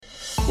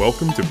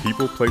Welcome to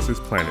People, Places,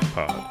 Planet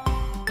Pod,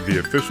 the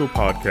official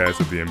podcast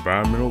of the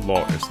Environmental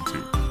Law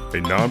Institute, a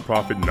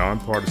nonprofit,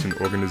 nonpartisan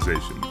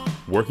organization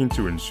working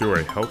to ensure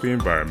a healthy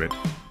environment,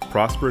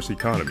 prosperous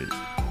economies,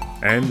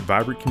 and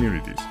vibrant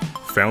communities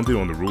founded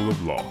on the rule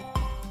of law.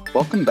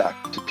 Welcome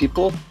back to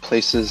People,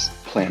 Places,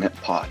 Planet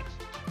Pod.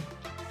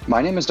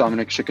 My name is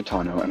Dominic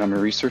Shikatano, and I'm a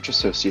research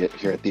associate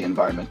here at the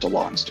Environmental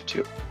Law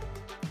Institute.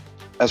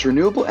 As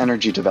renewable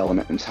energy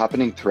development is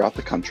happening throughout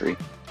the country,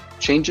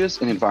 changes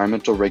in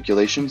environmental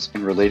regulations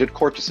and related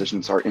court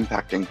decisions are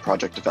impacting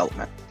project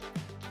development.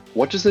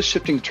 What does this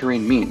shifting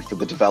terrain mean for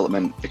the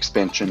development,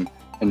 expansion,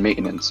 and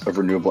maintenance of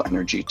renewable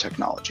energy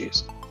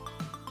technologies?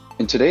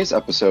 In today's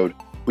episode,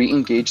 we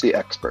engage the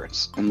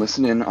experts and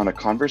listen in on a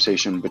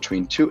conversation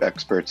between two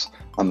experts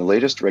on the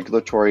latest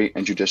regulatory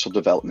and judicial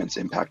developments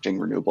impacting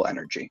renewable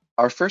energy.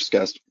 Our first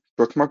guest,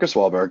 Brooke Marcus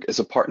Wahlberg, is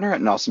a partner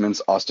at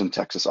Nossaman's Austin,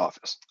 Texas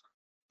office.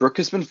 Brooke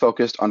has been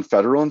focused on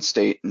federal and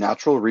state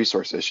natural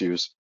resource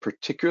issues,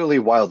 particularly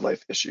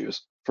wildlife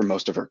issues, for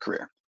most of her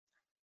career.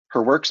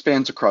 Her work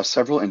spans across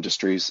several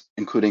industries,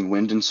 including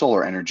wind and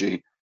solar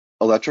energy,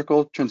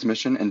 electrical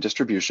transmission and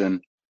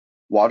distribution,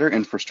 water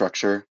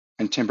infrastructure,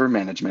 and timber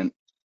management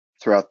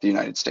throughout the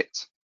United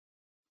States.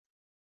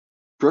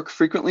 Brooke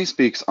frequently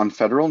speaks on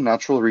federal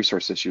natural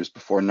resource issues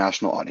before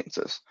national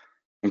audiences,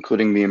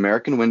 including the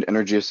American Wind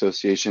Energy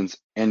Association's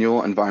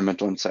annual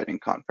Environmental and Siting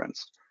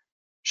Conference.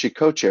 She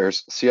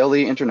co-chairs CLE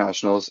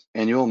International's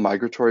annual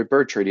Migratory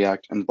Bird Treaty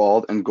Act and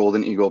Bald and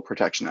Golden Eagle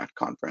Protection Act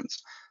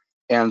Conference.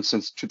 And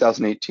since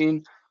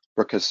 2018,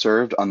 Brooke has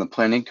served on the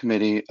planning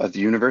committee of the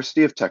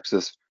University of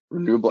Texas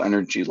Renewable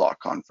Energy Law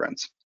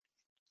Conference.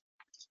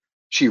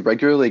 She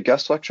regularly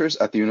guest lectures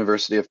at the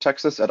University of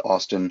Texas at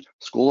Austin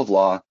School of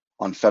Law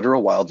on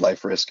federal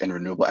wildlife risk and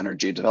renewable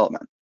energy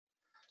development.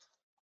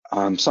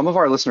 Some of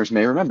our listeners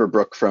may remember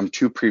Brooke from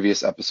two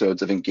previous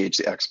episodes of Engage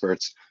the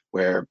Experts,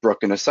 where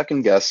Brooke and a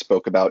second guest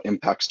spoke about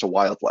impacts to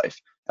wildlife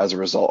as a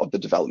result of the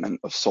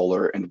development of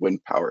solar and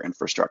wind power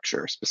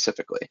infrastructure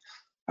specifically.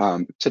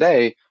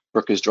 Today,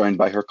 Brooke is joined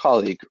by her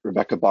colleague,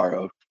 Rebecca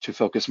Barrow, to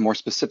focus more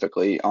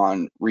specifically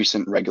on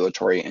recent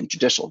regulatory and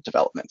judicial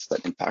developments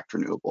that impact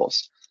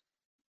renewables.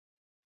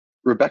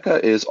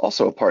 Rebecca is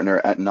also a partner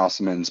at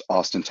Nossaman's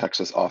Austin,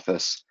 Texas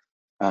office.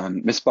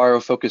 Ms.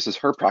 Barrow focuses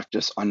her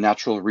practice on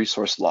natural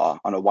resource law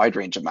on a wide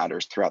range of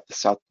matters throughout the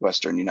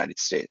southwestern United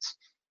States.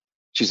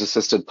 She's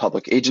assisted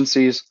public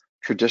agencies,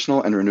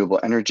 traditional and renewable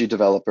energy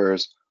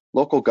developers,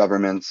 local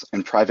governments,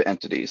 and private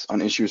entities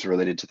on issues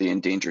related to the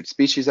Endangered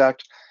Species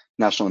Act,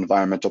 National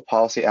Environmental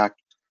Policy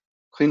Act,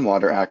 Clean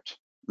Water Act,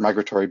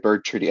 Migratory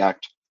Bird Treaty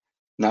Act,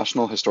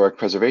 National Historic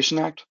Preservation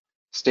Act,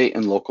 state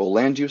and local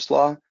land use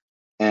law,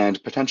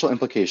 and potential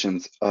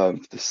implications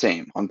of the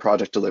same on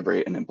project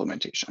delivery and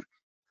implementation.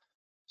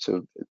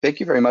 So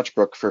thank you very much,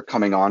 Brooke, for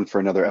coming on for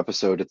another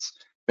episode. It's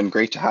been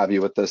great to have you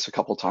with us a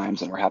couple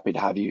times, and we're happy to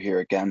have you here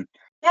again.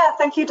 Yeah,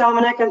 thank you,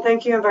 Dominic, and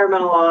thank you,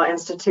 Environmental Law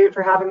Institute,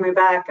 for having me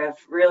back. I've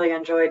really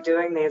enjoyed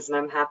doing these, and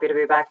I'm happy to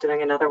be back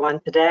doing another one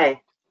today.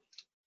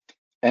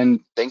 And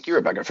thank you,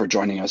 Rebecca, for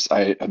joining us.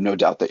 I have no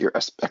doubt that your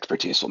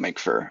expertise will make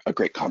for a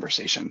great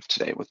conversation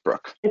today with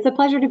Brooke. It's a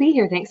pleasure to be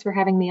here. Thanks for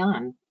having me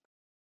on.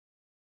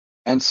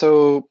 And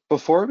so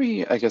before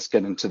we, get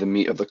into the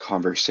meat of the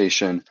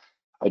conversation,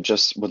 I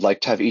just would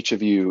like to have each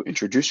of you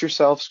introduce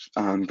yourselves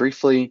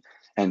briefly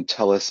and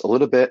tell us a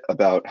little bit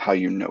about how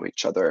you know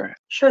each other.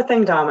 Sure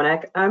thing,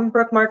 Dominic. I'm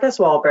Brooke Marcus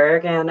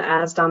Wahlberg, and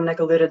as Dominic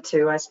alluded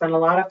to, I spend a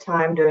lot of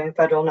time doing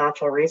federal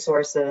natural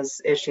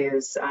resources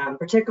issues,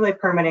 particularly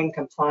permitting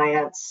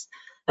compliance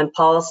and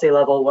policy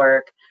level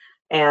work.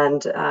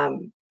 And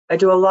I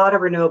do a lot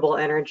of renewable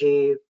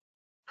energy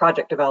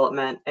project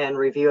development and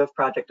review of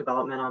project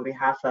development on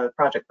behalf of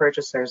project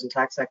purchasers and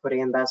tax equity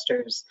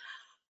investors.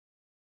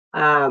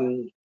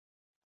 I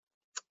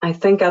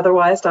think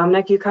otherwise,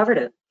 Dominic, you covered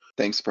it.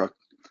 Thanks, Brooke.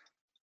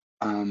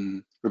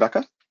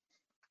 Rebecca?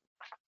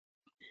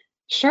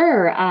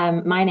 Sure.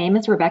 My name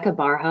is Rebecca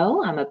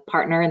Barrow. I'm a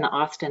partner in the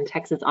Austin,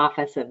 Texas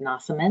office of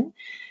Nossaman.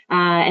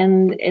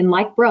 And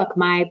like Brooke,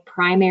 my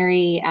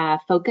primary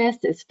focus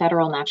is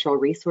federal natural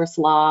resource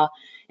law,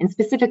 and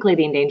specifically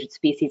the Endangered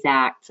Species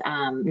Act,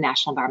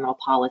 National Environmental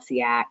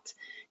Policy Act,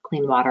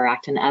 Clean Water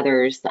Act, and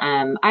others.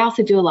 I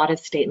also do a lot of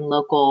state and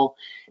local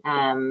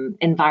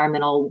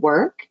environmental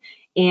work,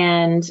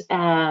 and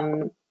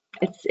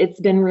it's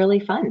been really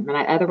fun.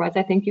 Otherwise,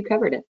 I think you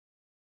covered it.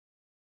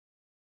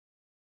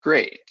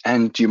 Great.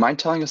 And do you mind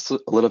telling us a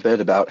little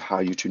bit about how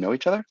you two know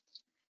each other?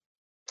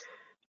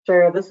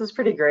 Sure, this is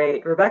pretty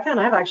great. Rebecca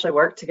and I have actually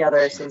worked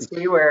together since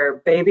we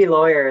were baby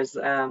lawyers.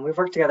 We've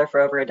worked together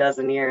for over a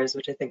dozen years,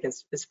 which I think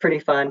is pretty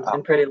fun. Wow.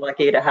 I'm pretty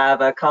lucky to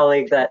have a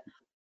colleague that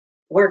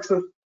works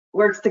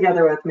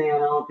together with me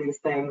on all of these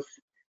things.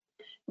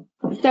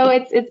 So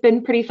it's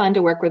been pretty fun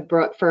to work with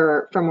Brooke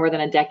for more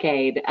than a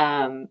decade.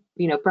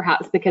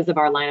 Perhaps because of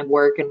our line of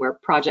work and where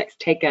projects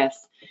take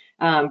us.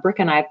 Brooke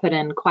and I put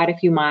in quite a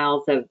few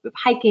miles of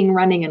hiking,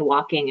 running, and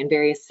walking in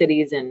various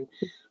cities and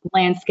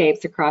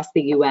landscapes across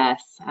the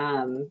U.S.,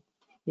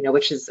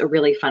 which is a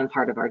really fun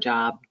part of our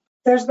job.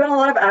 There's been a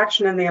lot of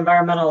action in the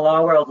environmental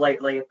law world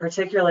lately,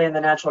 particularly in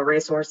the natural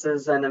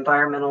resources and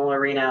environmental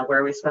arena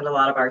where we spend a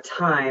lot of our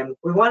time.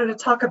 We wanted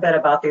to talk a bit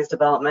about these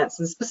developments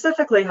and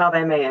specifically how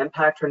they may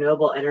impact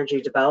renewable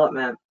energy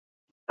development.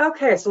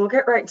 Okay, so we'll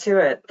get right to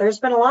it. There's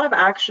been a lot of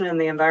action in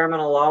the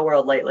environmental law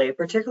world lately,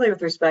 particularly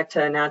with respect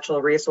to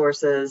natural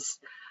resources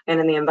and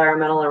in the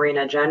environmental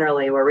arena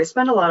generally, where we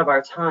spend a lot of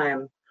our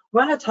time. We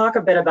want to talk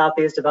a bit about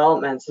these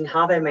developments and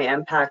how they may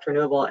impact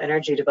renewable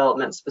energy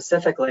development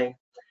specifically.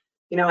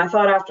 You know, I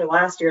thought after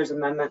last year's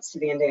amendments to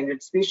the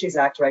Endangered Species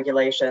Act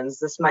regulations,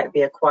 this might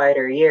be a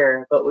quieter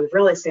year, but we've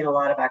really seen a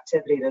lot of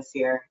activity this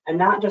year, and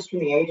not just from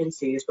the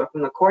agencies, but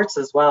from the courts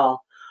as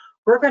well.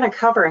 We're going to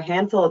cover a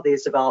handful of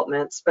these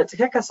developments, but to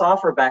kick us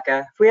off,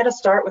 Rebecca, if we had to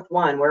start with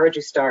one, where would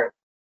you start?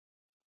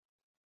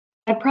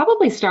 I'd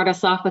probably start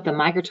us off with the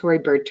Migratory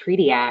Bird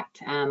Treaty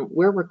Act.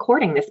 We're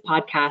recording this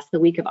podcast the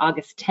week of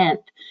August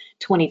 10th,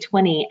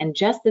 2020, and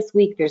just this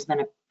week there's been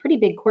a pretty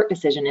big court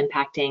decision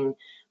impacting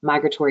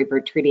Migratory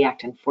Bird Treaty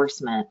Act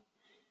enforcement.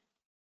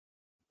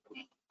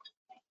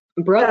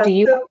 Brooke, do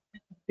you set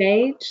the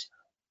stage?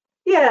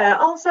 Yeah,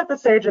 I'll set the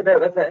stage a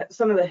bit with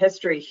some of the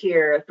history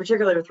here,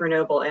 particularly with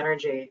renewable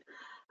energy.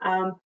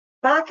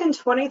 Back in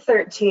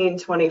 2013,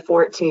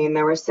 2014,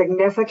 there were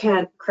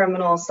significant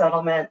criminal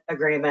settlement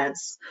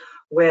agreements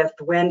with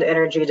wind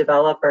energy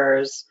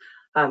developers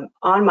on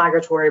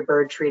Migratory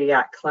Bird Treaty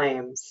Act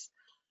claims.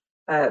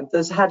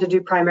 Those had to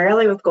do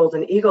primarily with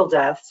golden eagle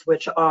deaths,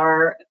 which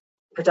are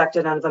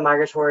protected under the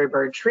Migratory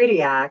Bird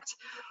Treaty Act.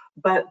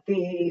 But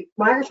the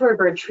Migratory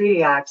Bird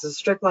Treaty Act is a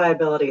strict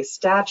liability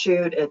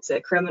statute. It's a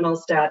criminal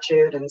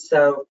statute. And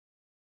so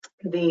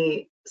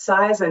the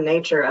size and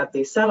nature of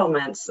these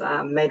settlements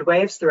made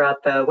waves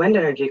throughout the wind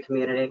energy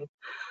community.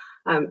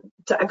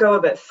 To go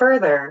a bit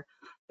further,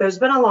 there's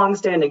been a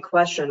longstanding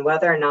question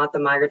whether or not the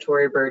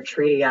Migratory Bird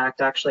Treaty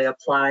Act actually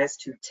applies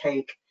to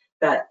take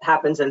that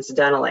happens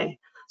incidentally.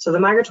 So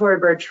the Migratory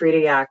Bird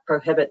Treaty Act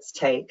prohibits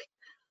take,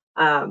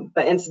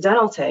 but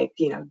incidental take,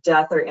 you know,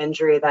 death or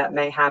injury that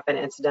may happen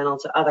incidental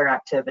to other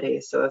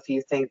activities. So if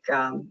you think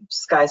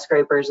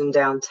skyscrapers in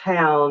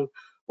downtown,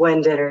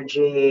 wind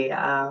energy,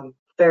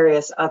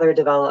 various other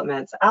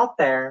developments out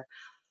there,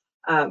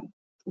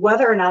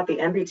 whether or not the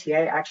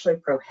MBTA actually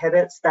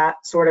prohibits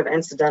that sort of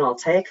incidental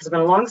take has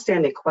been a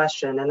longstanding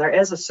question, and there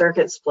is a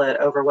circuit split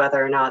over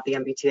whether or not the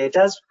MBTA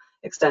does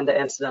extend to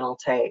incidental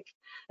take.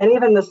 And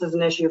even this is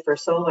an issue for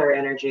solar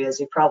energy, as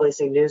you've probably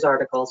seen news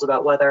articles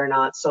about whether or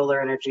not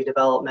solar energy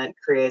development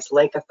creates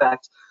lake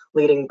effect,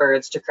 leading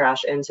birds to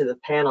crash into the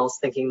panels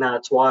thinking that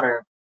it's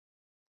water.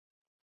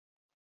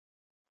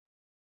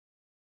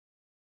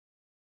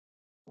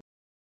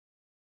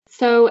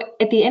 So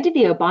at the end of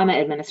the Obama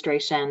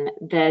administration,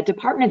 the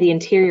Department of the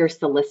Interior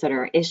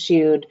solicitor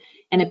issued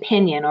an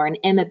opinion or an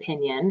M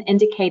opinion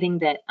indicating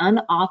that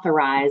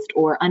unauthorized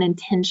or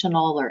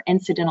unintentional or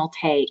incidental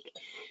take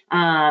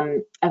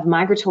of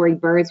migratory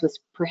birds was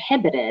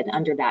prohibited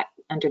under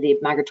the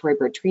Migratory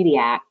Bird Treaty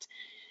Act.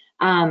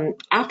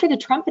 After the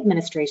Trump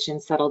administration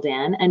settled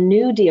in, a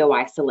new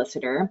DOI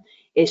solicitor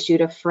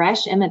issued a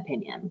fresh M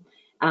opinion,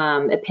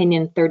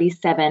 opinion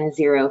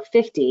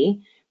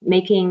 37050,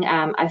 making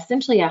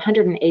essentially a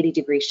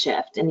 180-degree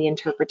shift in the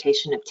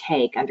interpretation of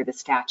take under the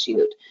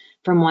statute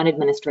from one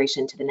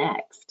administration to the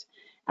next.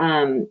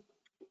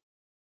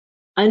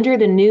 Under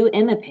the new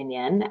M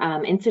opinion,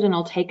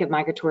 incidental take of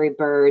migratory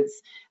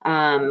birds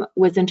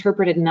was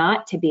interpreted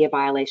not to be a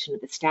violation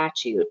of the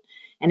statute.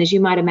 And as you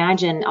might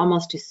imagine,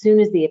 almost as soon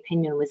as the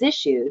opinion was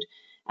issued,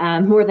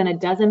 more than a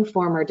dozen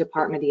former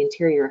Department of the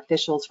Interior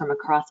officials from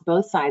across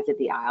both sides of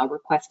the aisle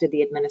requested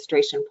the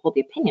administration pull the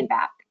opinion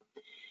back.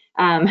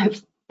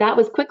 That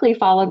was quickly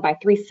followed by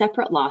 3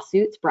 separate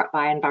lawsuits brought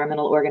by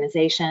environmental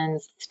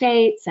organizations,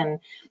 states, and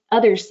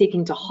others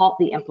seeking to halt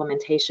the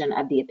implementation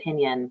of the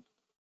opinion.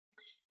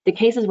 The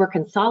cases were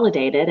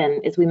consolidated,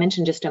 and as we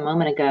mentioned just a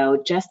moment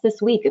ago, just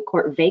this week, a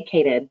court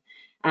vacated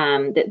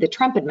the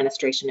Trump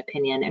administration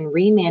opinion and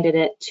remanded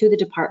it to the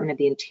Department of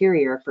the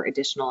Interior for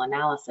additional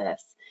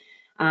analysis.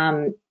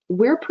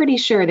 We're pretty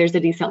sure there's a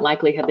decent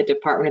likelihood the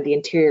Department of the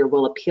Interior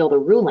will appeal the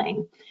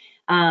ruling.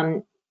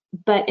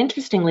 But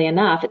interestingly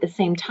enough, at the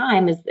same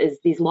time as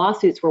these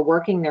lawsuits were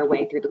working their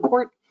way through the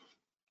court,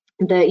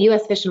 the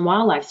U.S. Fish and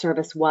Wildlife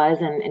Service was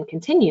and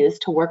continues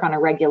to work on a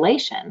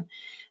regulation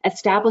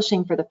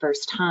establishing for the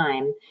first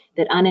time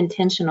that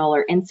unintentional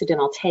or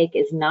incidental take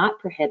is not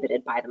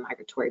prohibited by the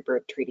Migratory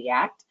Bird Treaty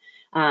Act,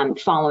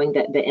 following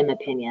the M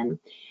opinion.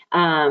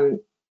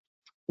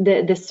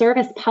 The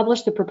service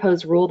published the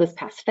proposed rule this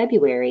past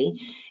February,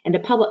 and a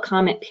public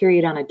comment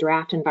period on a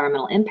draft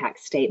environmental impact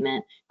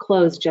statement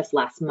closed just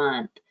last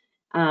month.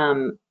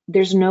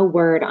 There's no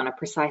word on a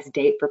precise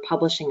date for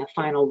publishing a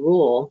final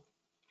rule.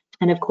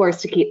 And of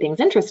course, to keep things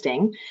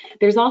interesting,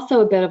 there's also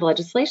a bit of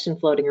legislation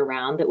floating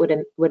around that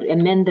would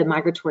amend the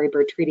Migratory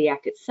Bird Treaty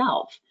Act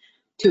itself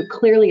to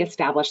clearly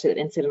establish that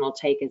incidental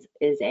take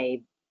is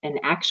an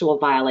actual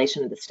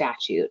violation of the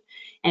statute,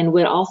 and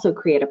would also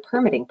create a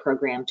permitting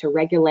program to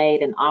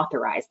regulate and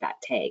authorize that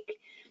take.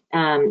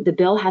 The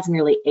bill has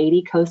nearly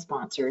 80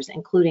 co-sponsors,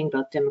 including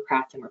both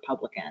Democrats and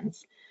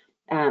Republicans.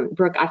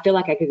 Brooke, I feel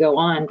like I could go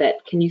on,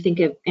 but can you think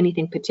of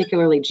anything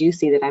particularly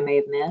juicy that I may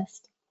have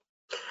missed?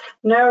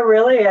 No,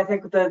 really, I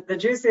think the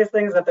juiciest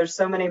thing is that there's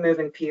so many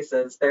moving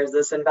pieces. There's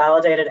this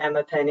invalidated M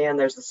opinion,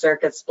 there's the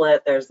circuit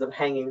split, there's the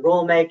hanging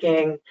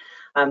rulemaking,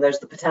 there's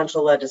the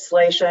potential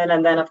legislation,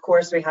 and then of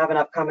course we have an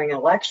upcoming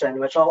election,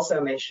 which also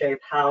may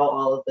shape how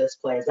all of this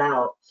plays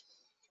out.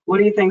 What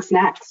do you think's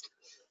next?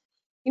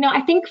 You know,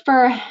 I think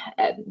for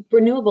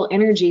renewable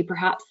energy,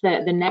 perhaps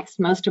the next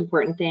most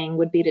important thing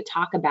would be to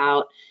talk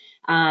about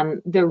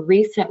the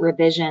recent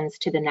revisions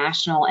to the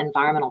National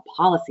Environmental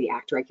Policy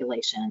Act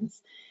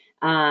regulations.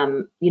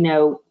 You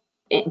know,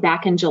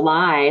 back in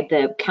July,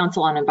 the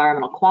Council on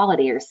Environmental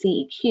Quality, or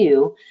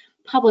CEQ,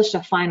 published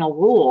a final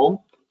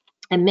rule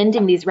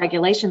amending these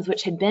regulations,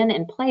 which had been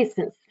in place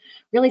since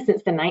the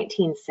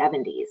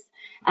 1970s.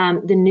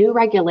 The new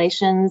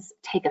regulations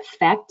take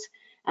effect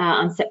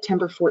on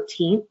September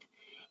 14th.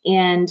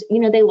 And, you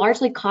know, they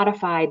largely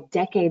codified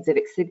decades of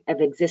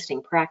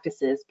existing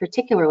practices,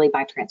 particularly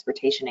by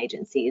transportation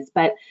agencies.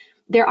 But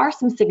there are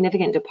some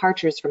significant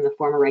departures from the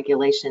former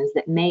regulations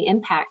that may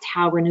impact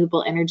how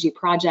renewable energy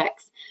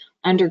projects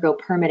undergo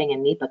permitting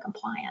and NEPA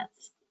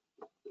compliance.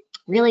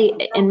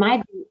 Really, in my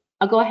view,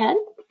 I'll go ahead.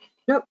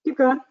 Nope, keep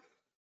going.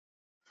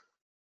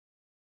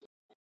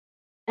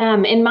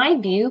 In my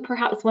view,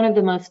 perhaps one of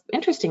the most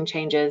interesting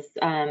changes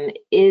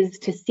is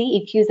to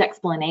CEQ's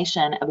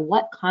explanation of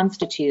what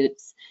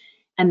constitutes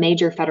a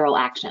major federal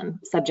action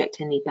subject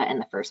to NEPA in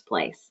the first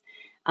place.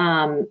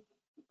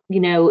 You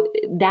know,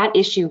 that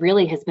issue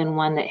really has been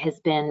one that has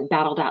been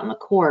battled out in the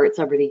courts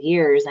over the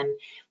years. And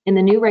in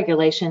the new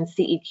regulations,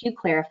 CEQ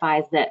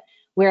clarifies that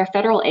where a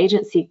federal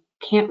agency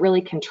can't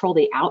really control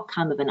the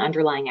outcome of an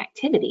underlying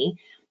activity,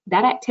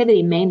 that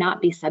activity may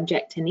not be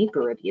subject to NEPA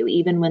review,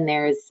 even when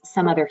there's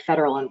some other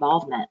federal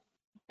involvement.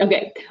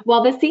 Okay,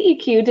 while the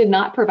CEQ did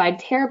not provide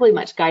terribly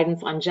much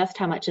guidance on just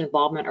how much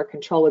involvement or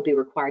control would be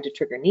required to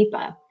trigger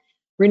NEPA,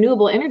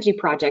 renewable energy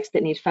projects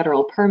that need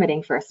federal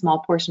permitting for a small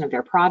portion of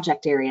their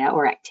project area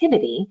or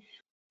activity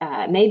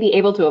may be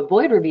able to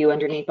avoid review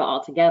under NEPA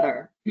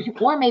altogether,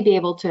 or may be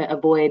able to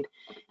avoid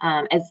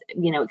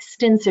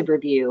extensive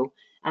review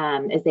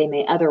as they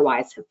may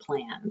otherwise have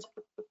planned.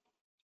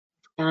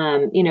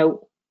 You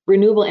know,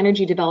 renewable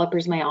energy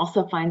developers may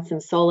also find some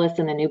solace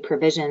in the new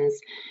provisions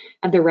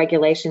of the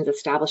regulations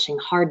establishing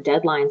hard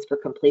deadlines for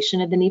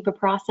completion of the NEPA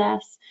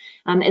process,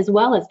 as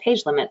well as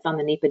page limits on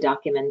the NEPA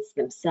documents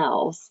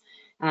themselves.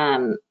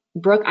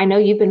 Brooke, I know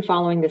you've been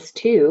following this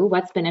too.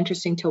 What's been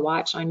interesting to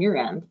watch on your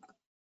end?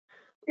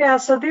 Yeah,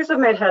 so these have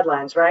made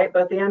headlines, right?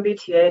 Both the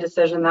MBTA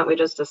decision that we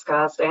just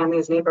discussed and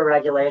these NEPA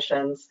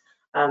regulations,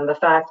 the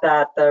fact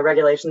that the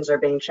regulations are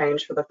being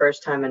changed for the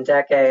first time in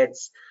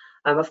decades,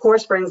 of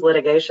course brings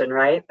litigation,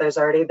 right? There's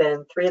already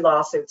been 3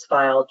 lawsuits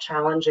filed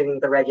challenging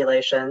the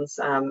regulations,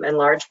 in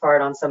large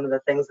part on some of the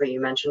things that you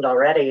mentioned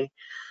already.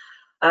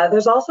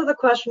 There's also the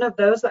question of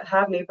those that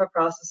have NEPA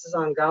processes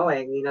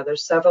ongoing. You know,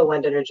 there's several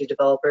wind energy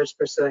developers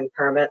pursuing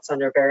permits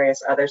under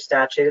various other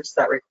statutes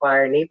that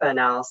require NEPA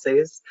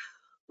analyses,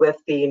 with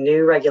the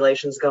new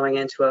regulations going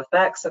into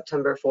effect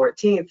September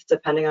 14th,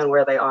 depending on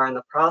where they are in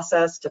the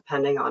process,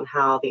 depending on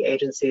how the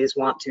agencies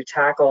want to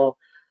tackle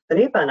the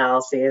NEPA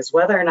analyses.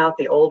 Whether or not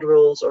the old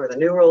rules or the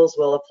new rules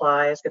will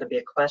apply is going to be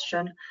a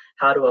question.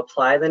 How to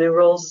apply the new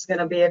rules is going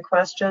to be a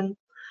question.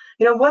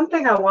 You know, one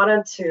thing I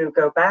wanted to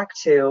go back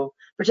to,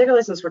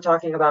 particularly since we're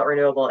talking about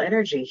renewable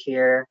energy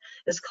here,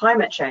 is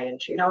climate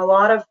change. You know, a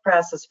lot of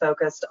press is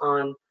focused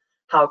on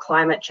how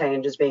climate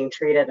change is being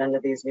treated under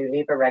these new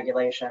NEPA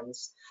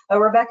regulations.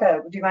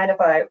 Rebecca, do you mind if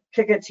I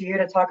kick it to you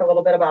to talk a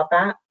little bit about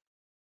that?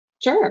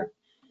 Sure.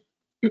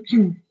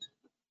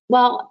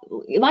 Well,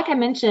 like I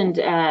mentioned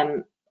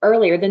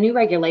earlier, the new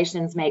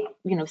regulations make,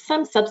 you know,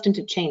 some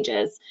substantive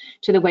changes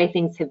to the way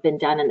things have been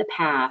done in the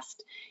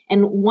past.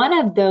 And one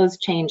of those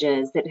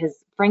changes that has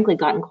frankly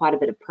gotten quite a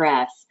bit of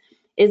press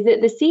is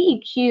that the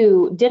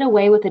CEQ did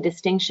away with a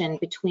distinction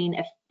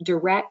between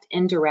direct,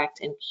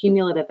 indirect, and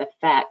cumulative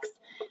effects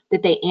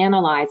that they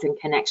analyze in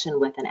connection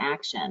with an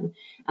action.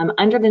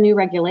 Under the new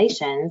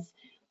regulations,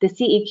 the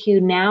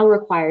CEQ now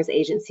requires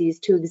agencies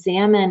to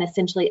examine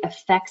essentially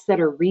effects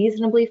that are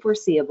reasonably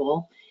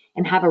foreseeable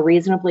and have a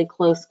reasonably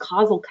close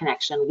causal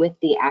connection with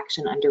the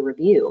action under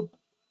review.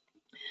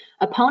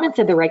 Opponents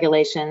of the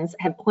regulations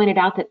have pointed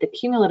out that the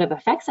cumulative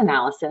effects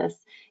analysis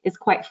is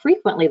quite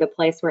frequently the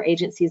place where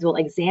agencies will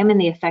examine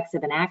the effects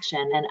of an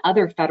action and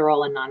other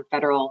federal and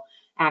non-federal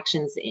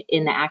actions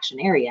in the action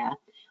area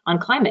on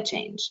climate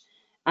change.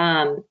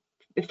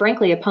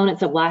 Frankly,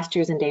 opponents of last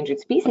year's Endangered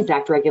Species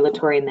Act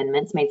regulatory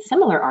amendments made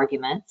similar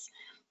arguments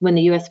when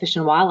the U.S. Fish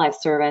and Wildlife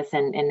Service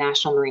and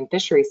National Marine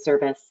Fisheries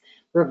Service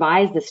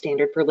revised the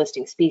standard for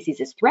listing species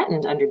as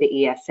threatened under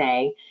the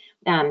ESA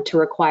to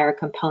require a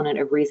component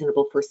of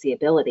reasonable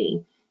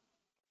foreseeability.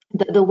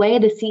 The way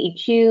the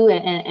CEQ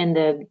and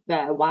the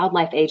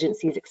wildlife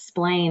agencies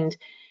explained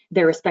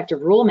their respective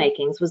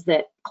rulemakings was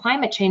that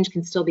climate change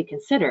can still be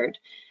considered,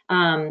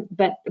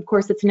 But of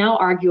course, it's now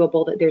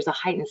arguable that there's a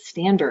heightened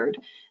standard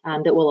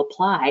that will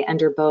apply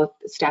under both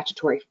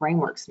statutory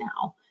frameworks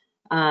now.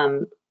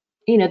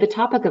 The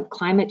topic of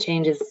climate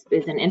change is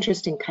an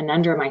interesting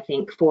conundrum, I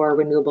think, for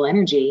renewable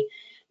energy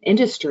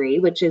industry,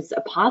 which is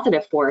a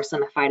positive force in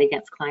the fight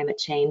against climate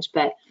change,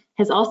 but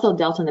has also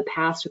dealt in the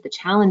past with the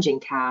challenging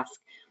task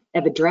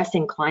of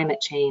addressing climate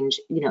change,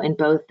 in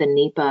both the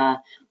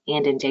NEPA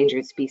and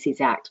Endangered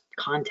Species Act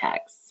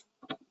contexts.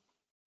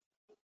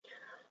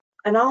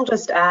 And I'll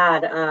just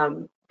add,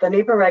 the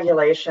NEPA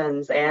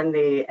regulations and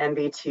the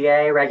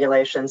MBTA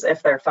regulations,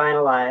 if they're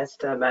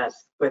finalized,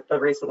 as with the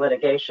recent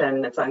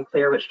litigation, it's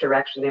unclear which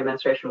direction the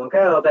administration will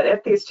go, but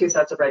if these two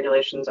sets of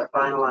regulations are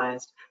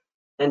finalized,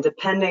 and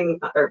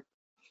or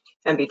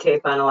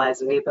MBTA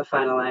finalized and NEPA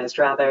finalized,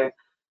 rather,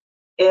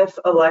 if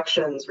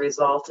elections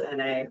result in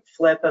a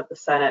flip of the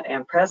Senate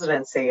and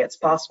presidency, it's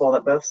possible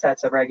that both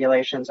sets of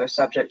regulations are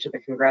subject to the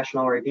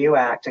Congressional Review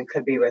Act and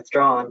could be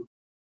withdrawn.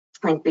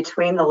 I think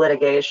between the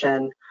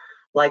litigation,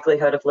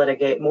 likelihood of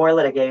more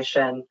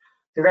litigation,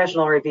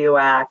 Congressional Review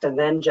Act, and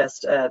then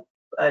just a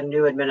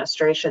new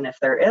administration, if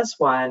there is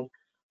one,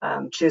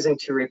 choosing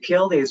to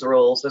repeal these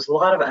rules, there's a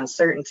lot of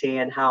uncertainty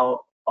in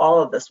how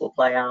all of this will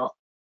play out.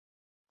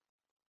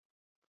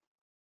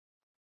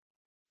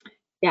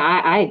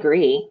 Yeah, I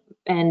agree.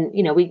 And,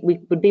 we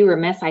would be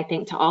remiss, I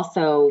think, to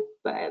also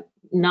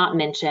not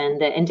mention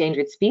the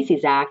Endangered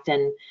Species Act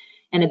and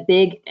a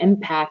big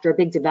impact or a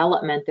big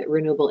development that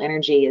renewable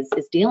energy is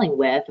dealing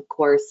with, of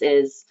course,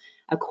 is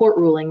a court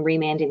ruling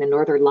remanding the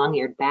northern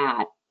long-eared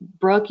bat.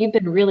 Brooke, you've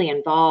been really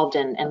involved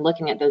in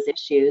looking at those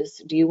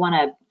issues. Do you want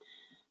to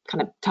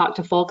kind of talk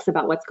to folks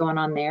about what's going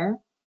on there?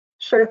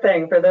 Sure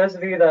thing. For those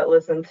of you that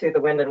listen to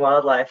the Wind and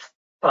Wildlife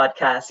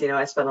podcast,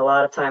 I spend a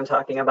lot of time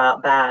talking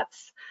about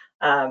bats.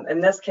 In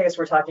this case,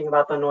 we're talking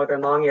about the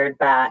northern long-eared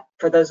bat.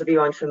 For those of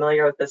you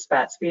unfamiliar with this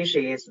bat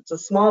species, it's a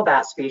small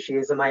bat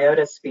species, a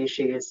Myotis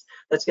species,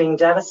 that's being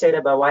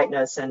devastated by white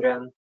nose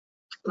syndrome.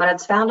 But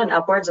it's found in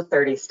upwards of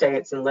 30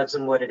 states and lives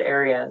in wooded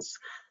areas.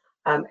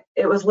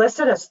 It was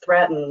listed as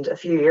threatened a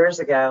few years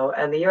ago,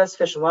 and the U.S.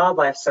 Fish and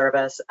Wildlife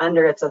Service,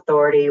 under its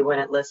authority when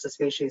it lists a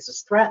species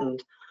as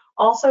threatened,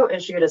 also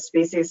issued a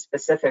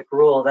species-specific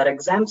rule that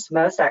exempts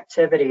most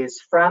activities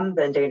from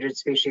the Endangered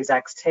Species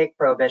Act's take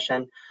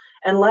prohibition,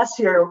 unless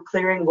you're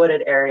clearing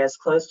wooded areas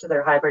close to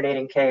their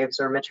hibernating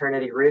caves or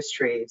maternity roost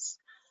trees.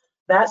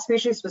 That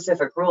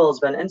species-specific rule has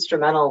been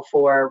instrumental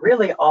for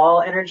really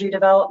all energy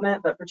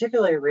development, but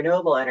particularly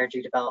renewable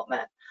energy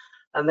development.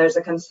 There's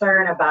a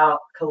concern about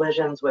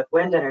collisions with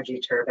wind energy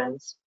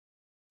turbines,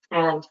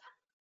 and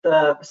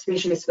the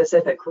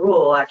species-specific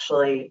rule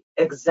actually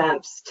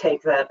exempts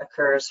take that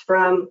occurs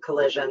from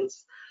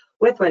collisions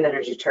with wind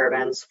energy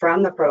turbines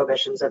from the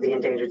prohibitions of the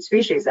Endangered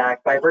Species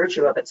Act by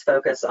virtue of its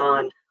focus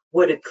on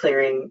wooded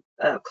clearing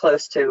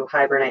close to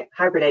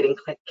hibernating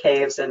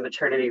caves and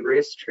maternity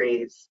roost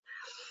trees.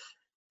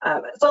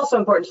 It's also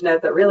important to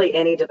note that really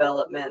any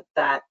development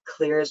that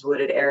clears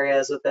wooded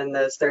areas within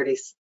those 30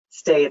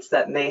 states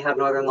that may have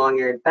northern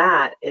long-eared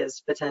bat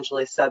is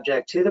potentially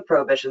subject to the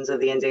prohibitions of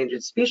the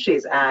Endangered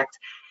Species Act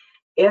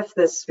if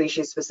this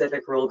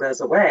species-specific rule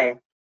goes away.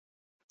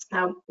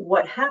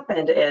 What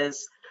happened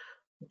is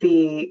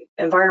the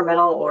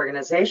environmental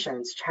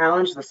organizations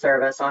challenged the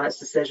service on its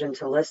decision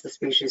to list the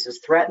species as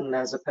threatened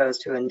as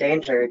opposed to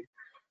endangered.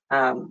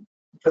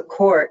 The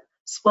court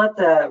split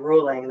the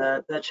ruling.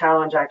 The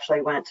challenge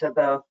actually went to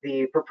both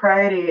the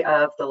propriety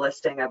of the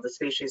listing of the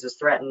species as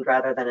threatened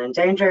rather than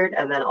endangered,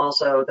 and then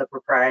also the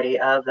propriety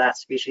of that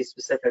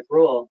species-specific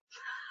rule.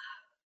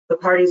 The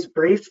parties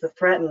briefed the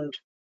threatened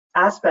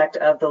aspect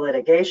of the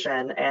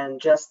litigation, and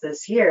just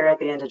this year, at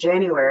the end of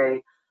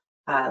January,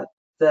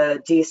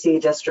 the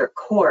DC District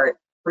Court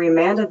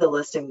remanded the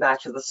listing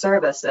back to the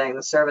service, saying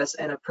the service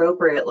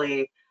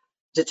inappropriately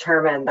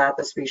determined that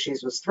the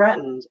species was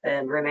threatened,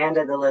 and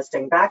remanded the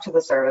listing back to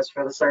the service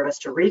for the service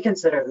to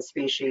reconsider the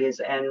species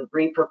and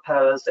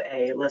repropose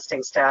a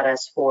listing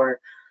status for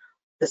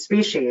the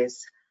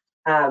species.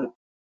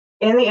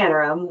 In the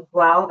interim,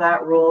 while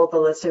the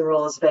listing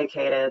rule is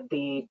vacated,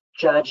 the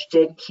judge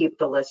did keep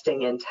the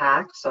listing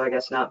intact, so I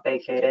guess not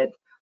vacated.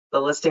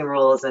 The listing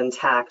rule is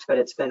intact, but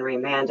it's been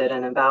remanded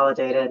and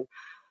invalidated.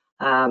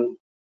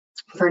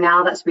 For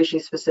now, that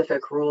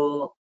species-specific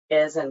rule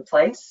is in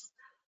place,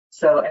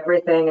 so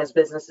everything is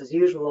business as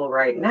usual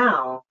right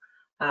now.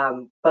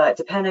 But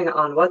depending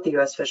on what the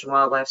U.S. Fish and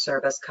Wildlife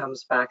Service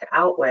comes back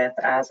out with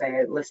as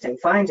a listing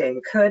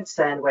finding, could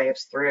send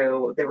waves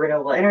through the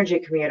renewable energy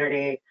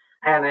community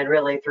and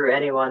really through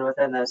anyone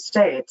within those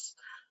states.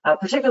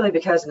 Particularly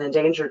because an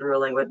endangered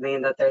ruling would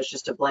mean that there's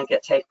just a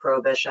blanket take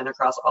prohibition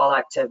across all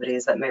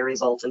activities that may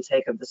result in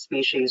take of the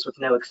species with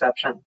no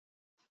exception.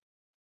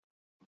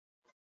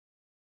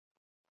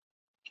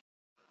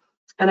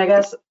 And I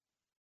guess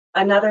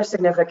another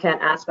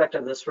significant aspect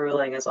of this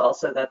ruling is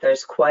also that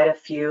there's quite a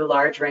few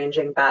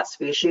large-ranging bat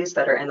species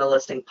that are in the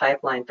listing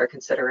pipeline for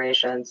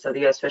consideration. So the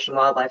U.S. Fish and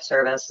Wildlife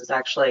Service is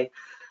actually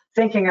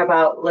thinking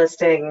about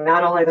listing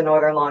not only the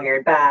northern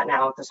long-eared bat,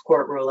 now with this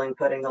court ruling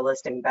putting the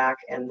listing back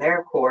in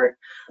their court,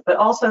 but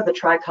also the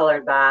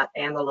tricolored bat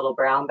and the little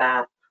brown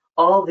bat.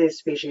 All of these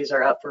species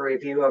are up for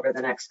review over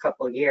the next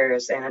couple of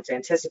years, and it's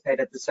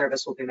anticipated the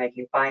service will be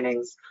making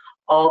findings.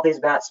 All these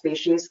bat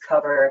species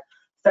cover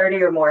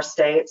 30 or more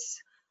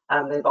states.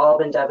 They've all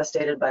been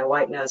devastated by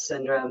white nose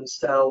syndrome.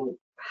 So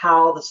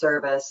how the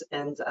service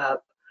ends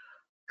up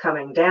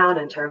coming down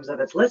in terms of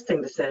its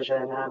listing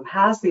decision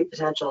has the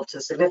potential to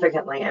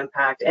significantly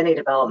impact any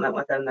development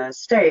within those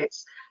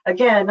states.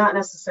 Again, not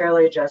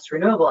necessarily just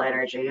renewable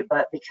energy,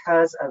 but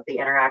because of the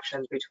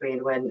interactions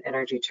between wind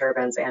energy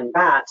turbines and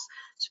bats,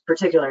 it's a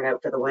particular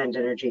note for the wind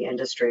energy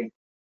industry.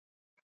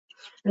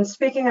 And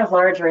speaking of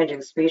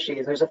large-ranging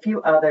species, there's a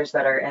few others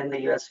that are in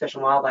the U.S. Fish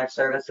and Wildlife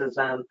Service's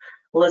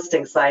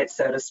listing sites,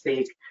 so to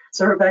speak.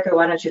 So Rebecca,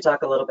 why don't you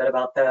talk a little bit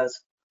about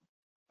those?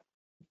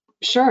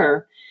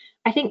 Sure.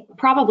 I think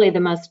probably the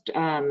most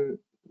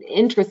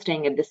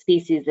interesting of the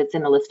species that's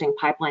in the listing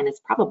pipeline is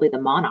probably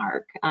the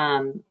monarch.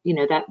 You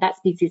know, that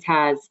species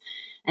has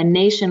a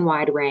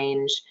nationwide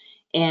range,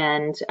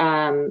 and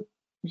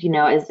you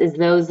know, as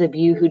those of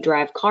you who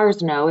drive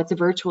cars know, it's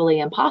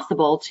virtually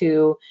impossible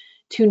to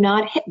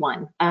not hit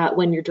one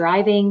when you're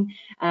driving.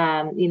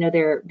 You know,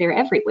 they're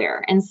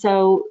everywhere, and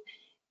so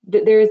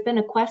there's been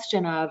a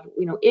question of,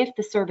 you know, if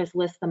the service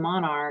lists the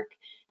monarch,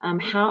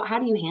 how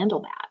do you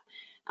handle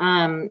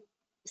that?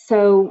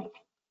 So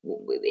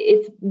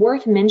it's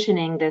worth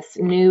mentioning this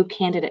new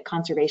candidate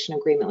conservation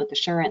agreement with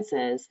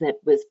assurances that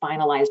was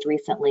finalized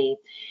recently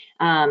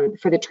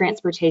for the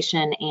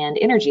transportation and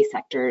energy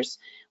sectors,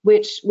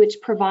 which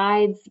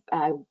provides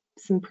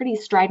some pretty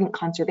strident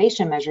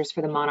conservation measures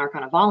for the monarch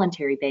on a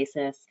voluntary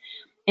basis,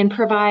 and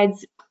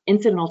provides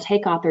incidental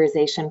take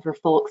authorization for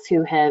folks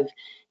who have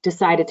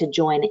decided to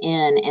join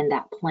in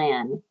that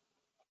plan.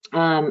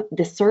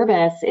 The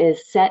service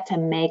is set to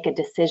make a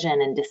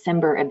decision in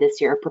December of this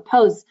year,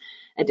 propose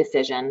a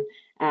decision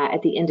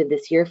at the end of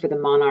this year for the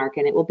monarch,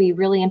 and it will be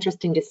really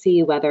interesting to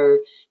see whether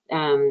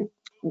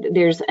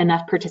there's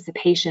enough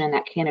participation in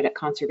that candidate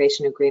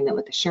conservation agreement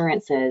with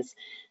assurances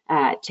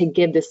to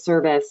give the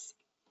service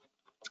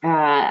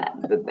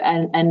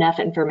enough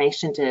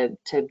information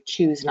to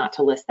choose not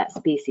to list that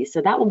species.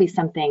 So that will be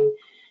something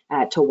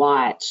to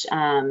watch.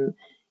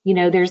 You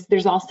know,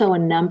 there's also a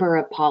number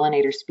of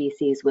pollinator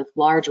species with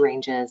large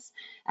ranges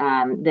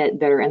that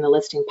are in the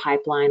listing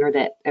pipeline, or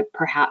that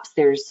perhaps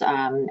there's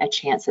a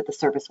chance that the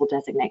service will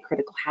designate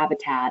critical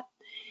habitat.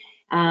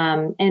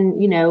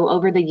 And, you know,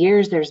 over the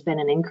years, there's been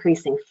an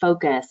increasing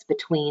focus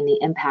between the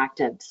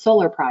impact of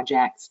solar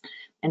projects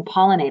and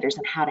pollinators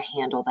and how to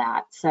handle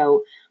that.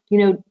 So, you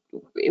know,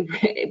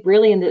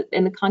 really in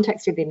the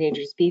context of the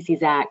Endangered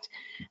Species Act,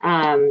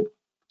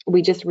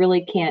 we just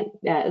really can't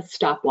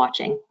stop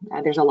watching.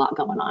 There's a lot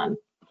going on.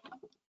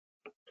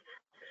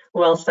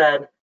 Well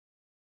said.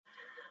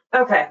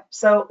 Okay,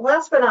 so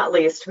last but not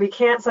least, we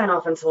can't sign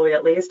off until we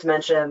at least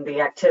mention the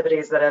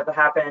activities that have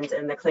happened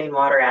in the Clean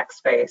Water Act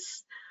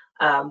space.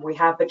 We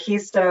have the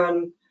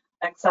Keystone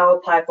XL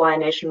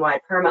pipeline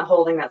nationwide permit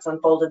holding that's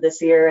unfolded this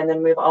year, and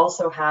then we've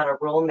also had a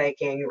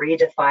rulemaking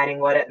redefining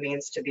what it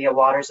means to be a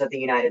waters of the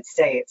United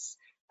States.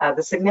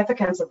 The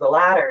significance of the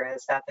latter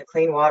is that the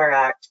Clean Water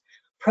Act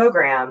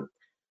program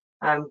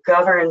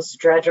governs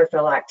dredge or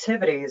fill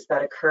activities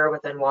that occur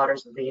within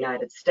waters of the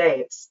United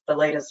States. The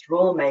latest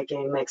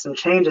rulemaking makes some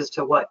changes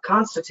to what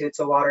constitutes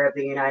a water of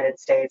the United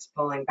States,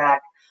 pulling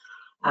back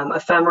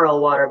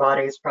ephemeral water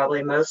bodies,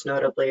 probably most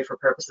notably for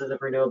purposes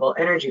of renewable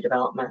energy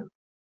development.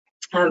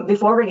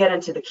 Before we get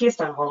into the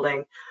Keystone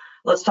holding,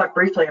 let's talk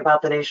briefly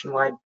about the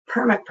nationwide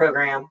permit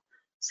program.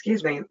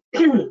 Excuse me.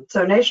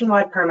 So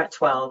Nationwide Permit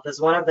 12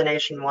 is one of the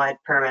nationwide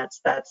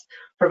permits that's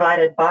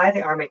provided by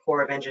the Army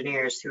Corps of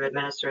Engineers, who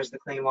administers the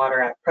Clean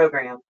Water Act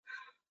program.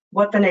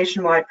 What the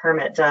nationwide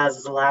permit does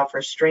is allow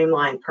for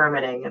streamlined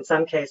permitting, in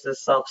some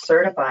cases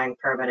self-certifying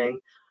permitting,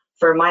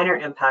 for minor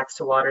impacts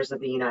to waters of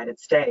the United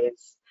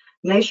States.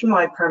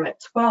 Nationwide Permit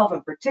 12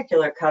 in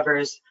particular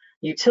covers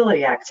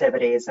utility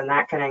activities, and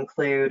that can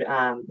include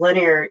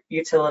linear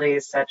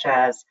utilities such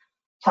as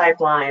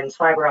pipelines,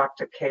 fiber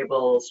optic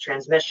cables,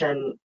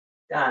 transmission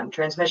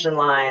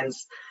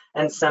lines,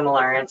 and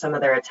similar, and some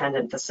of their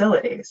attendant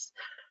facilities.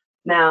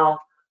 Now,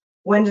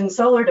 wind and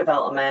solar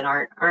development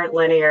aren't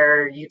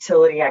linear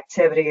utility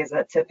activities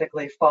that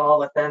typically fall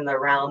within the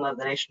realm of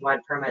the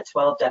Nationwide Permit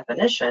 12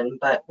 definition,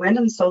 but wind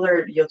and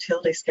solar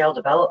utility scale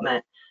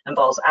development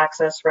involves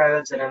access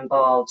roads, it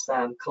involves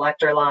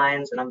collector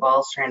lines, it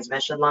involves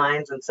transmission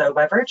lines, and so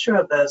by virtue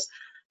of those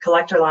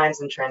collector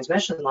lines and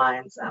transmission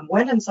lines,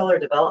 wind and solar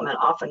development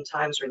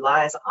oftentimes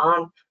relies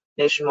on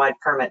Nationwide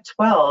Permit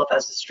 12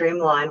 as a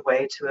streamlined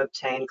way to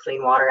obtain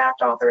Clean Water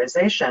Act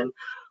authorization,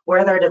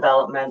 where their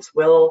developments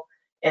will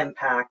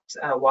impact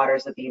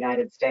waters of the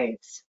United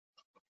States.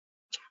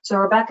 So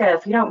Rebecca,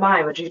 if you don't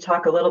mind, would you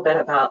talk a little bit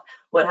about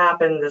what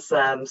happened this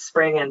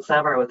spring and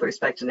summer with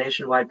respect to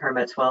Nationwide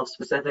Permit 12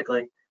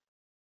 specifically?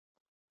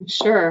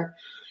 Sure.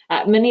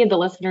 Many of the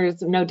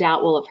listeners no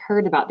doubt will have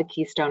heard about the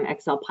Keystone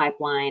XL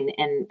pipeline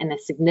and a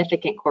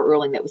significant court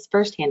ruling that was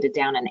first handed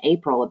down in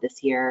April of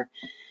this year.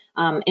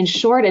 In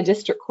short, a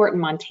district court in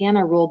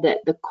Montana ruled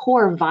that the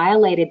Corps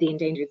violated the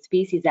Endangered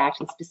Species Act,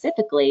 and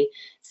specifically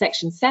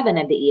Section 7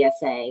 of the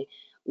ESA,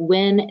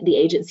 when the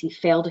agency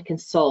failed to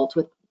consult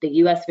with the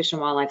U.S. Fish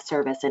and Wildlife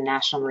Service and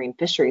National Marine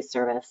Fisheries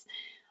Service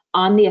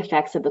on the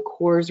effects of the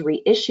Corps'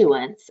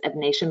 reissuance of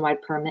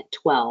Nationwide Permit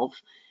 12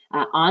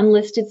 on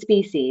listed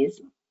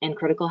species and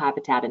critical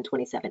habitat in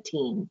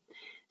 2017.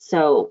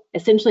 So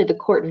essentially, the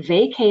court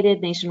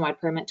vacated Nationwide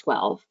Permit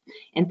 12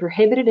 and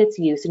prohibited its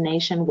use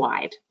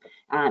nationwide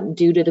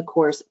due to the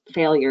Corps'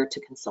 failure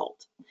to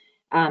consult.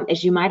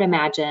 As you might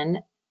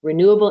imagine,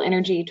 renewable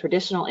energy,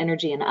 traditional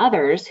energy, and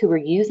others who were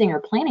using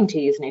or planning to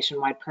use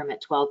Nationwide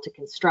Permit 12 to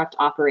construct,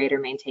 operate, or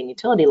maintain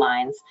utility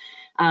lines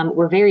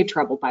were very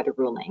troubled by the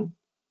ruling.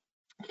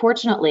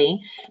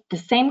 Fortunately, the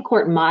same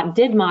court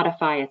did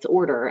modify its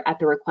order at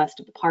the request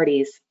of the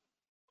parties,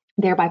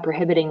 thereby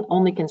prohibiting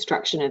only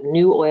construction of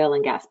new oil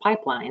and gas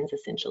pipelines,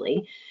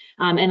 essentially,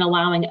 and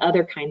allowing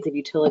other kinds of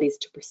utilities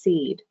to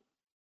proceed.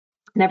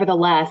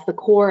 Nevertheless, the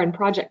Corps and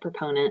project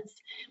proponents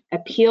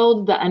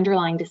appealed the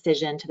underlying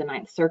decision to the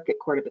Ninth Circuit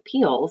Court of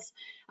Appeals,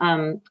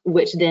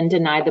 which then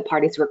denied the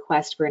parties'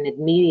 request for an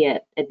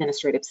immediate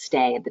administrative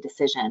stay of the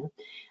decision.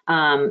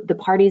 The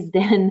parties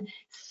then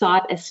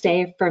sought a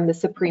stay from the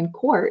Supreme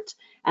Court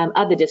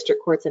of the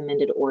district court's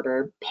amended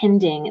order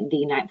pending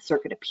the Ninth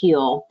Circuit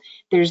appeal.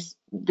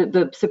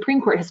 The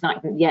Supreme Court has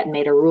not yet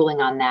made a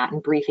ruling on that,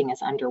 and briefing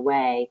is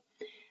underway.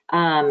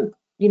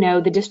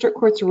 The district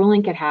court's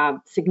ruling could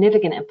have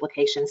significant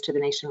implications to the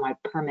Nationwide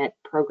Permit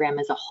program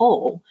as a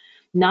whole,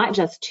 not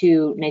just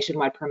to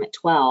Nationwide Permit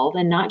 12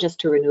 and not just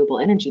to renewable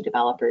energy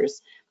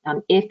developers,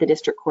 if the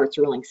district court's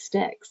ruling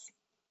sticks.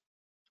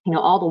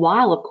 All the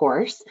while, of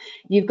course,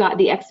 you've got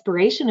the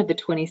expiration of the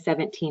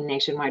 2017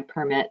 Nationwide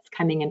permits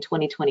coming in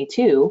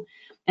 2022,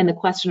 and the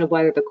question of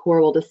whether the Corps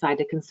will decide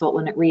to consult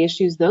when it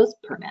reissues those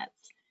permits.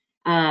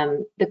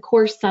 The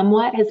Corps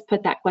somewhat has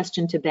put that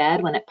question to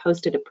bed when it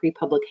posted a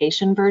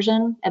pre-publication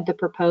version of the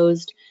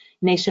proposed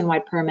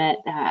Nationwide Permit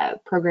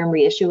program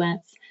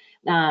reissuance,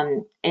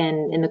 and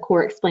the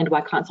Corps explained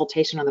why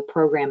consultation on the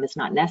program is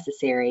not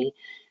necessary.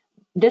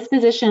 This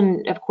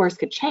position, of course,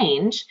 could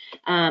change,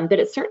 but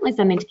it's certainly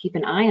something to keep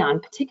an eye on,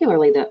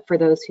 particularly for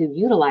those who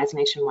utilize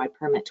Nationwide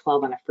Permit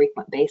 12 on a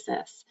frequent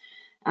basis.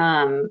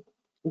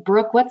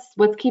 Brooke,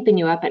 what's keeping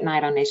you up at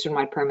night on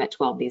Nationwide Permit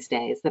 12 these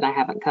days that I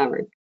haven't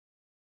covered?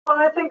 Well,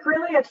 I think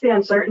really it's the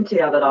uncertainty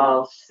of it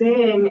all.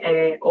 Seeing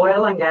a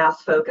oil and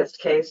gas focused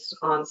case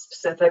on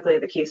specifically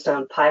the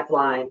Keystone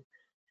Pipeline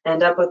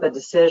end up with a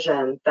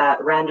decision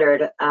that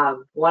rendered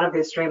one of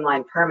these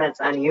streamlined permits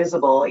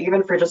unusable,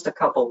 even for just a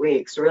couple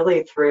weeks,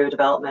 really threw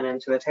development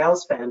into a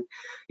tailspin.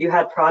 You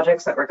had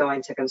projects that were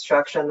going to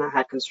construction that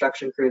had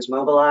construction crews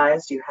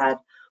mobilized. You had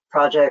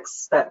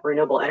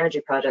renewable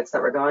energy projects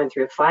that were going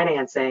through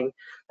financing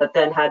that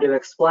then had to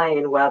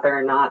explain whether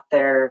or not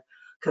their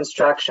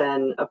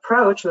construction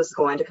approach was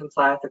going to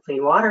comply with the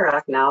Clean Water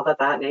Act now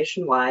that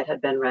nationwide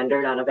had been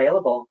rendered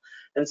unavailable.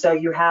 And so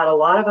you had a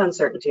lot of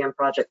uncertainty in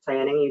project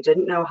planning. You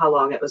didn't know how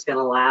long it was going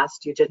to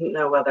last. You didn't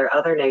know whether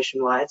other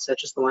nationwide,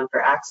 such as the one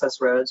for access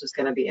roads, was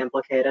going to be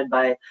implicated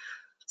by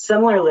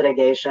similar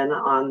litigation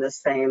on the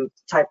same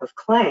type of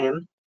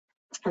claim.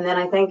 And then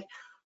I think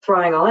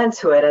throwing all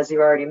into it, as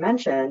you already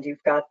mentioned,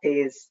 you've got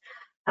these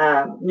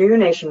new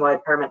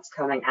nationwide permits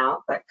coming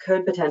out that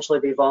could potentially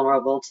be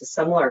vulnerable to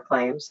similar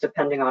claims,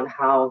 depending on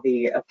how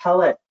the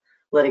appellate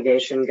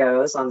litigation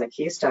goes on the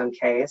Keystone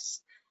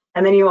case.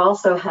 And then you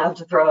also have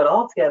to throw it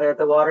all together,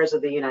 the waters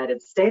of the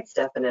United States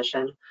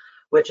definition,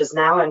 which is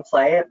now in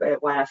play.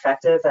 It went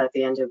effective at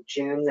the end of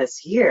June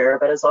this year,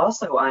 but is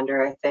also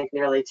under, I think,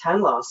 nearly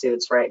 10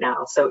 lawsuits right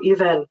now. So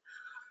even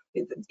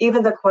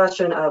the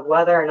question of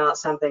whether or not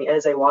something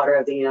is a water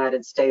of the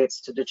United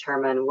States to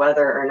determine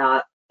whether or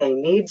not they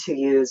need to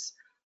use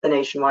the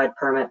Nationwide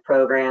Permit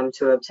program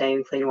to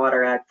obtain Clean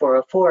Water Act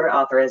 404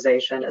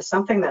 authorization is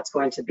something that's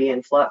going to be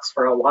in flux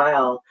for a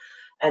while.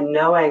 And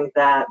knowing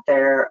that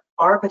there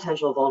are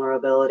potential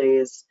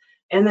vulnerabilities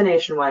in the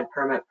Nationwide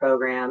Permit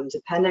program,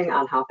 depending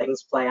on how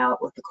things play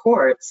out with the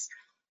courts,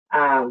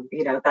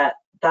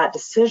 that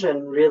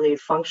decision really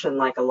functioned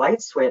like a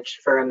light switch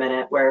for a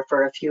minute, where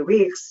for a few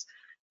weeks,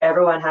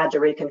 everyone had to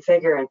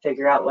reconfigure and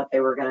figure out what they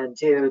were going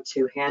to do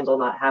to handle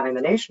not having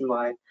the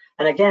nationwide.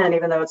 And again,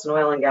 even though it's an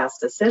oil and gas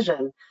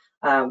decision,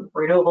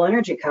 renewable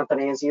energy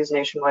companies use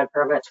Nationwide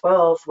Permit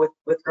 12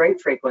 with great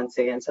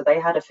frequency. And so they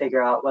had to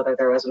figure out whether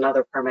there was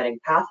another permitting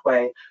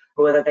pathway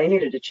or whether they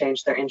needed to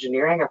change their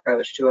engineering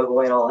approach to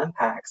avoid all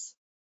impacts.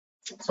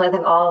 So I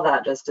think all of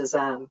that just is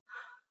a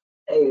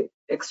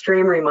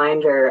extreme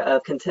reminder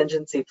of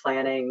contingency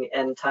planning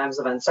in times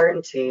of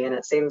uncertainty. And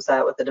it seems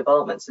that with the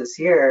developments this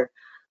year,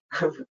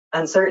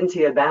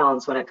 uncertainty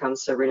abounds when it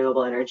comes to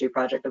renewable energy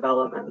project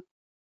development.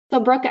 So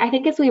Brooke, I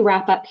think as we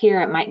wrap up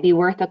here, it might be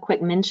worth a quick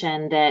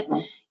mention that,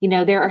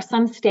 there are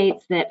some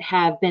states that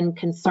have been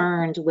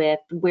concerned with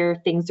where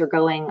things are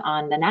going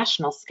on the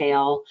national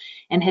scale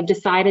and have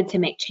decided to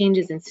make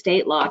changes in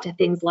state law to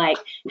things like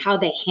how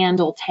they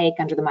handle take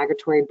under the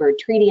Migratory Bird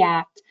Treaty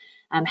Act,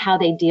 how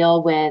they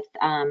deal with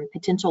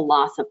potential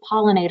loss of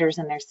pollinators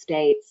in their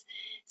states.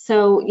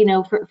 So,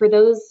 for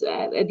those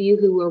of you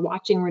who are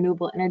watching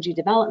renewable energy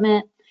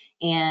development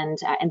and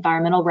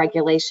environmental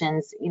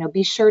regulations,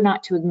 be sure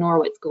not to ignore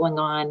what's going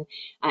on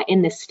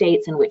in the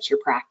states in which you're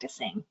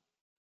practicing.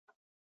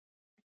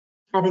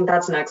 I think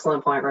that's an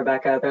excellent point,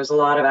 Rebecca. There's a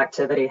lot of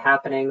activity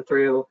happening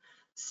through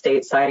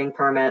state siting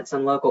permits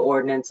and local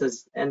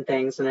ordinances and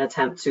things in an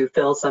attempt to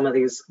fill some of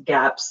these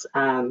gaps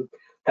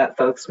that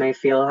folks may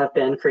feel have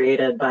been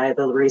created by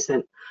the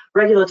recent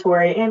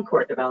regulatory and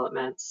court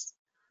developments.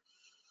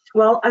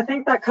 Well, I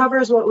think that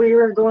covers what we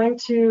were going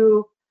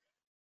to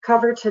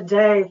cover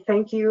today.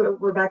 Thank you,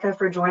 Rebecca,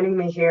 for joining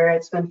me here.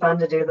 It's been fun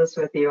to do this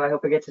with you. I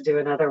hope we get to do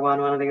another one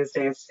of these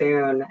days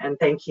soon. And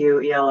thank you,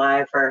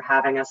 ELI, for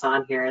having us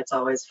on here. It's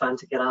always fun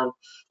to get on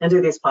and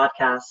do these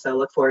podcasts. So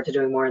look forward to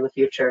doing more in the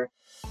future.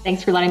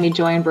 Thanks for letting me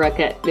join, Brooke.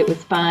 It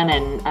was fun,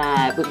 and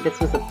this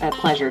was a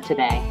pleasure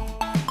today.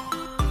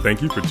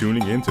 Thank you for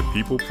tuning in to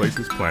People,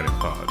 Places, Planet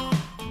Pod,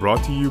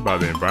 brought to you by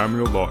the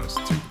Environmental Law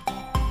Institute.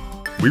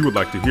 We would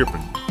like to hear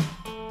from you.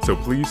 So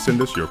please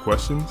send us your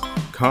questions,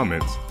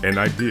 comments, and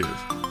ideas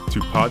to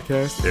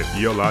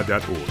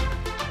podcast@eli.org.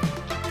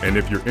 And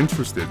if you're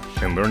interested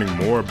in learning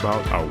more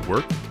about our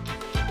work,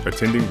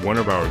 attending one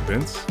of our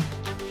events,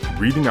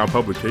 reading our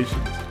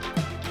publications,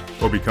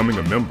 or becoming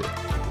a member,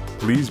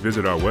 please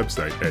visit our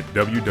website at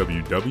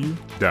www.eli.org.